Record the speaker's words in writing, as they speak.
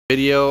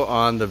Video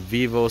on the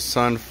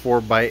VIVOSUN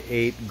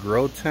 4x8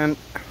 grow tent.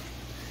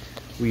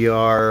 We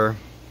are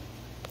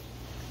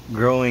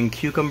growing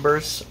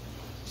cucumbers,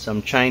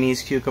 some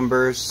Chinese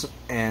cucumbers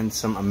and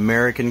some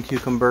American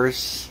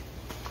cucumbers.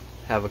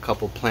 Have a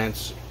couple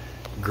plants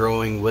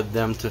growing with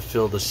them to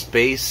fill the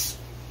space.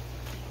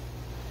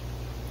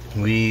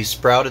 We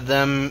sprouted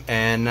them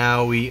and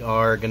now we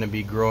are going to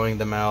be growing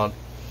them out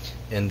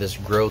in this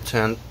grow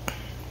tent.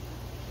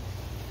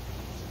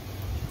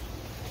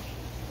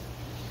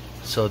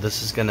 So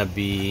this is gonna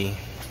be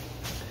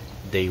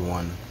day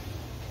one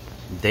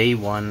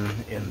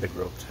in the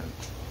grow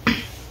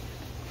tent.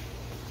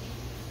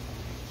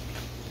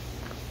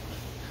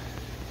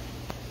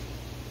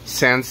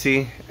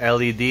 SANSI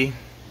LED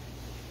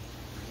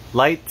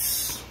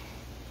lights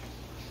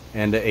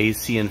and the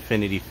AC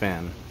infinity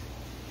fan.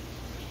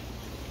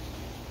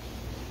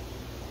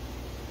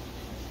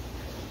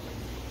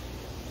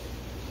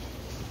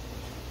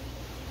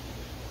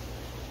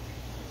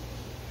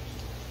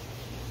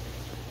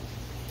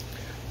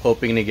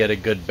 Hoping to get a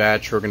good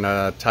batch. We're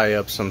gonna tie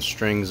up some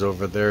strings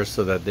over there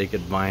so that they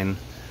could bind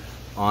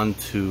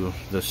onto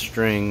the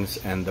strings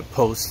and the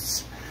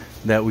posts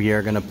that we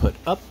are gonna put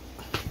up.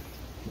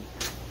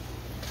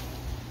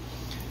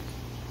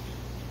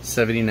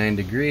 79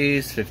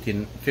 degrees,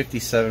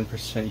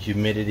 57%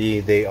 humidity.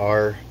 They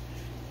are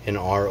in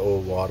RO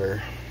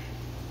water.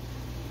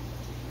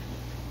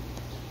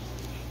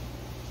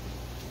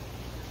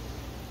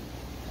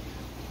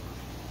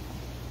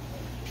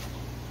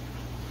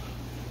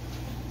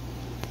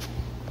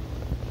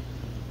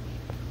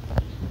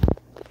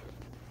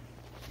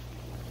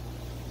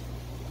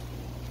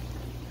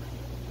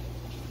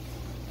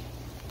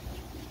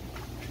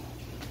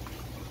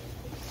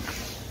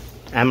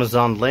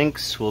 Amazon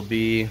links will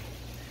be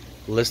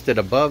listed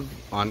above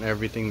on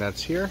everything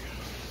that's here.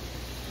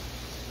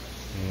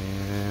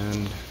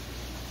 And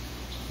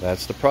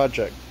that's the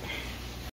project.